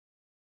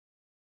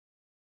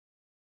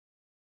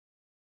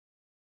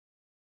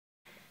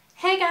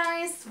Hey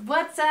guys,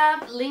 what's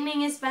up?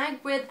 Lingling is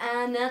back with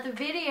another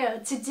video.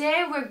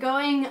 Today we're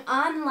going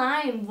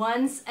online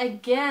once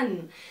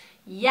again.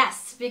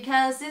 Yes,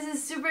 because this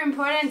is super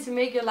important to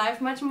make your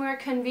life much more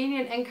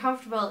convenient and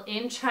comfortable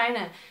in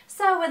China.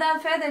 So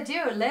without further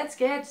ado, let's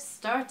get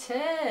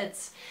started.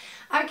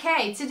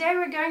 Okay, today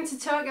we're going to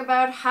talk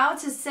about how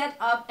to set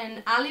up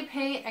an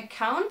Alipay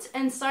account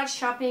and start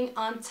shopping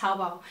on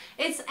Taobao.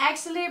 It's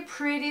actually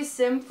pretty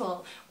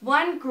simple.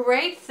 One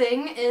great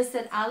thing is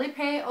that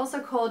Alipay,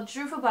 also called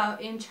Taobao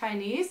in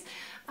Chinese,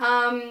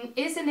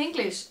 is in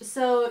English.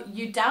 So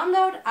you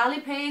download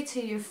Alipay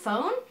to your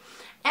phone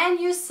and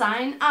you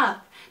sign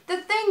up. The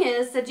thing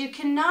is that you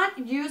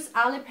cannot use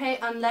Alipay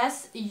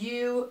unless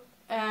you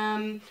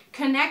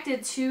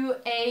connected to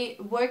a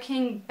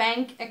working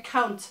bank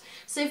account.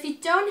 So if you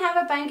don't have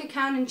a bank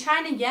account in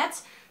China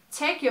yet,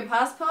 take your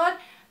passport,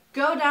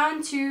 go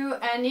down to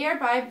a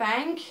nearby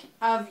bank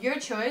of your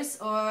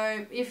choice,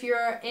 or if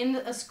you're in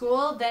a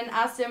school, then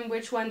ask them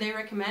which one they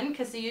recommend,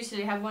 because they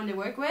usually have one they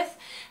work with,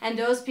 and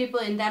those people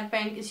in that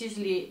bank is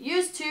usually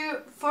used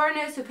to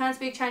foreigners who can't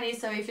speak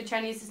Chinese. So if your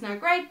Chinese is not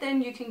great,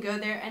 then you can go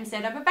there and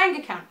set up a bank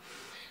account.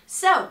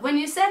 So when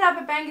you set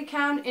up a bank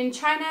account in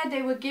China,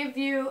 they will give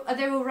you,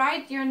 they will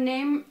write your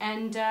name,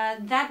 and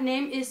that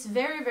name is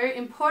very, very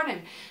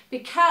important,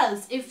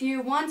 because if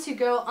you want to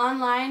go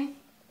online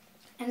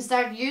and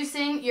start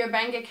using your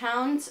bank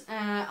account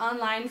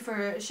online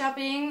for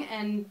shopping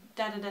and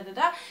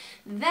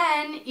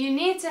then you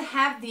need to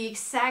have the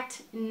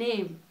exact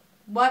name.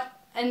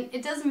 And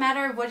it doesn't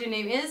matter what your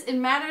name is, it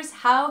matters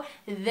how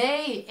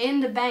they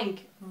in the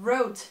bank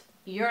wrote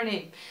your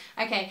name.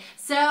 Okay,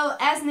 so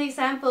as an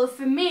example,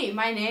 for me,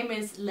 my name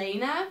is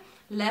Lena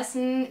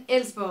Lesson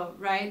Ilsbo,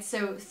 right?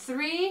 So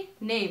 3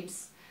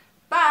 names.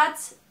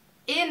 But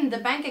in the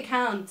bank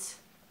account,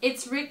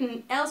 it's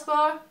written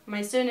Elsbo,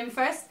 my surname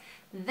first,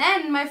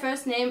 then my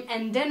first name,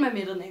 and then my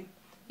middle name.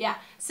 Yeah,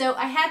 so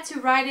I had to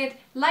write it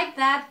like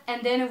that,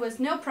 and then it was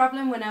no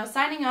problem when I was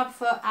signing up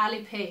for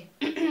Alipay.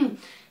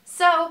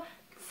 So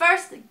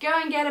first, go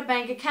and get a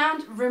bank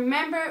account.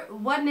 Remember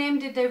what name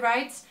did they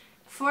write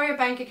for your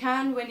bank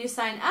account when you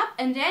sign up,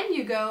 and then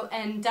you go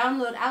and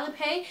download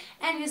Alipay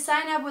and you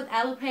sign up with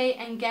Alipay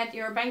and get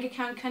your bank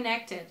account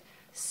connected.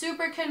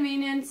 Super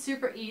convenient,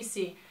 super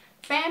easy.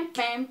 Bam,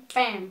 bam,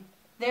 bam.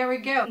 There we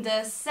go.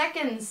 The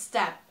second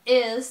step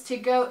is to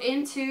go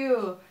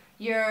into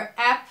your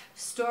app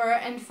store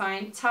and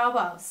find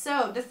Taobao.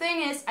 So the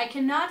thing is, I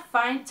cannot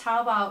find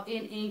Taobao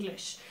in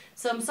English.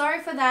 So I'm sorry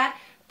for that.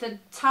 The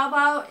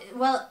Taobao,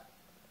 well,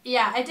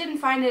 yeah, I didn't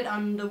find it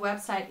on the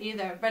website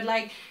either, but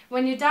like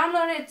when you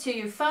download it to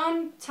your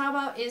phone,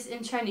 Taobao is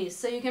in Chinese,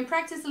 so you can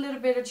practice a little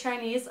bit of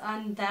Chinese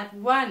on that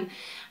one.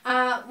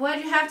 What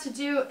you have to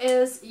do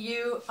is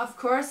you, of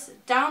course,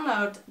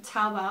 download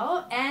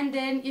Taobao and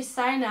then you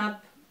sign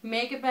up,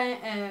 make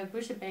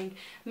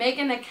make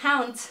an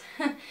account.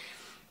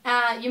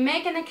 You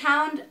make an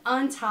account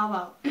on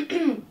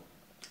Taobao.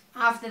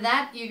 After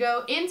that, you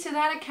go into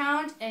that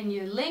account and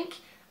you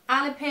link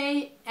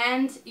Alipay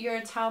and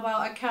your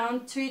Taobao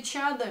account to each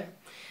other.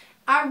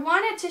 I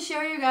wanted to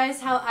show you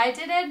guys how I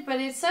did it, but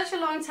it's such a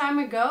long time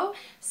ago,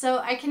 so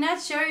I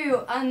cannot show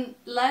you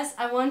unless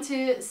I want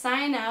to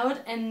sign out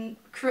and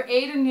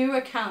create a new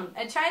account.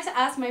 I tried to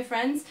ask my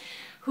friends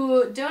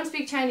who don't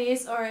speak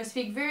Chinese or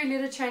speak very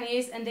little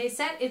Chinese, and they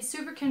said it's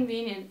super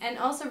convenient. And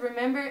also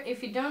remember,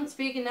 if you don't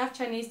speak enough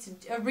Chinese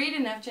to read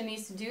enough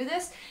Chinese to do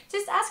this,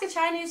 just ask a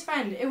Chinese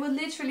friend. It will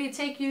literally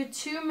take you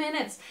 2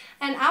 minutes,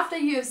 and after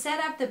you have set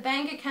up the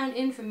bank account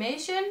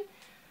information,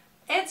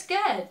 it's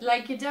good.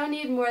 Like, you don't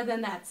need more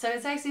than that, so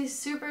it's actually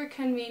super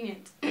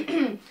convenient.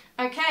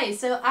 Okay,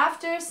 so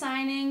after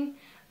signing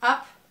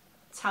up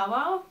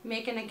Taobao,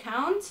 make an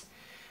account,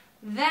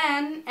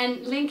 then,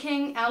 and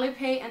linking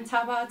Alipay and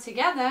Taobao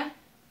together,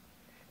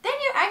 then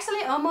you're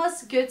actually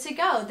almost good to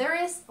go.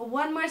 There is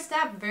one more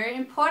step, very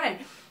important.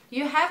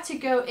 You have to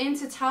go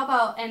into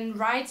Taobao and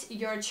write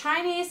your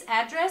Chinese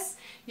address,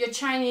 your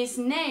Chinese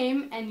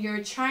name, and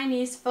your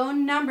Chinese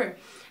phone number.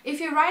 If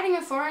you're writing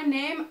a foreign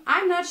name,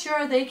 I'm not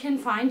sure they can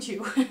find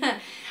you.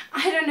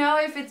 I don't know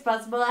if it's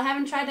possible. I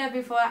haven't tried that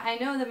before. I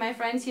know that my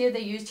friends here, they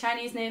use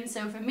Chinese names.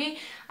 So for me,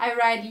 I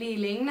write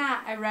Lingling,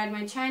 I write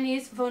my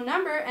Chinese phone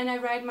number, and I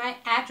write my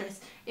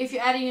address. If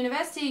you're at a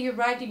university, you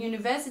write the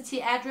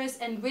university address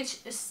and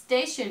which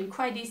station,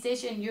 Kuaidi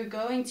station, you're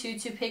going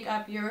to pick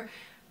up your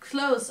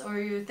clothes or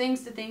your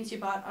things, the things you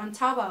bought on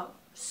Taobao.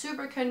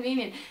 Super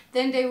convenient.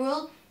 Then they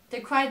will, the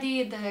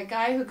Kuaidi, the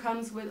guy who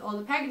comes with all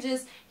the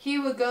packages, he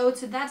will go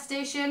to that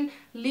station,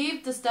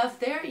 leave the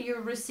stuff there, you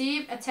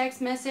receive a text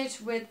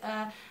message with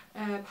a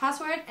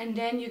password, and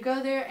then you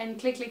go there and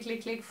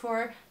click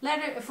for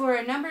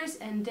numbers,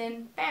 and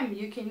then bam,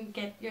 you can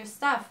get your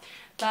stuff.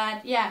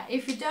 But yeah,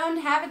 if you don't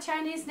have a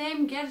Chinese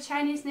name, get a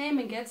Chinese name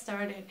and get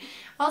started.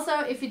 Also,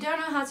 if you don't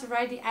know how to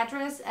write the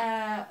address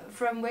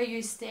from where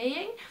you're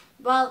staying,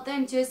 well,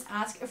 then just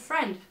ask a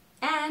friend.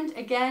 And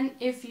again,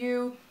 if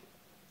you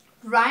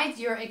write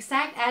your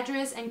exact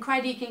address and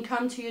Kwai can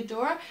come to your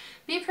door,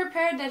 be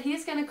prepared that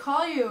he's going to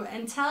call you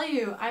and tell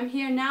you, I'm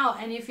here now,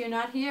 and if you're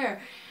not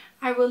here,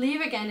 I will leave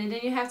again, and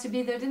then you have to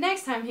be there the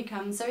next time he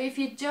comes. So if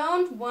you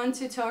don't want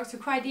to talk to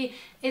Kwai,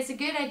 it's a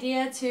good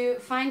idea to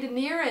find the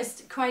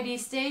nearest Kwai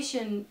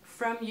station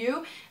from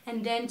you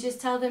and then just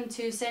tell them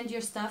to send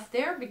your stuff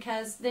there,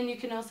 because then you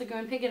can also go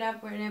and pick it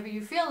up whenever you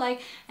feel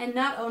like, and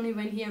not only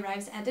when he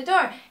arrives at the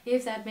door,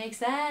 if that makes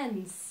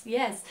sense.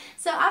 Yes.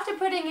 So after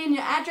putting in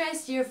your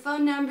address, your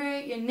phone number,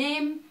 your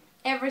name,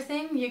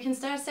 everything, you can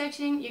start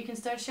searching, you can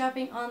start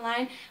shopping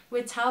online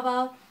with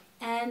Taobao,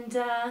 and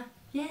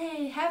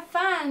yay, have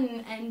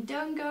fun and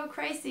don't go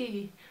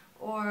crazy,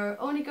 or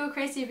only go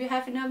crazy if you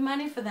have enough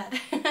money for that.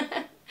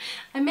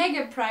 I make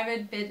a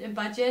private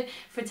budget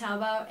for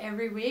Taobao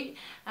every week,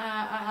 or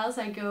else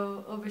I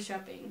go over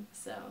shopping.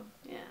 So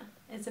yeah,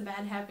 it's a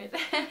bad habit,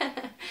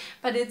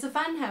 but it's a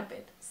fun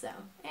habit. So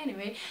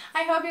anyway,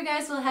 I hope you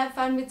guys will have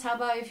fun with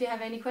Taobao. If you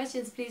have any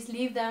questions, please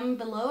leave them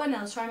below and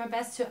I'll try my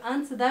best to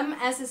answer them.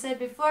 As I said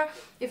before,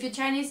 if your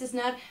Chinese is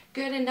not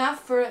good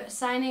enough for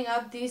signing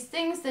up these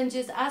things, then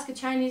just ask a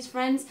Chinese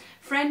friend.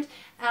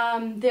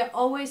 They're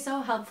always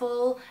so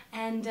helpful,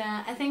 and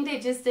I think they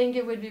just think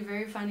it would be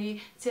very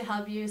funny to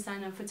help you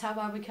sign up for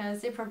Taobao,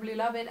 because they probably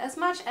love it as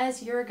much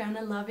as you're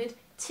gonna love it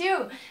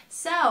too.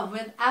 So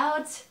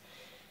without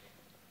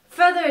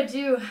further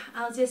ado,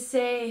 I'll just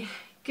say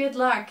good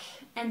luck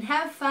and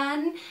have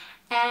fun,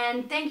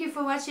 and thank you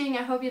for watching.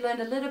 I hope you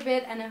learned a little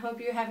bit, and I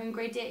hope you're having a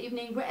great day,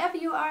 evening, wherever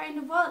you are in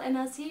the world, and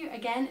I'll see you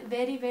again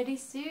very, very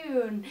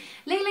soon.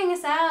 Lingling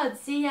is out.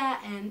 See ya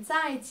and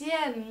再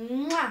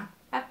见.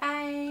 Bye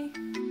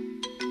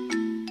bye.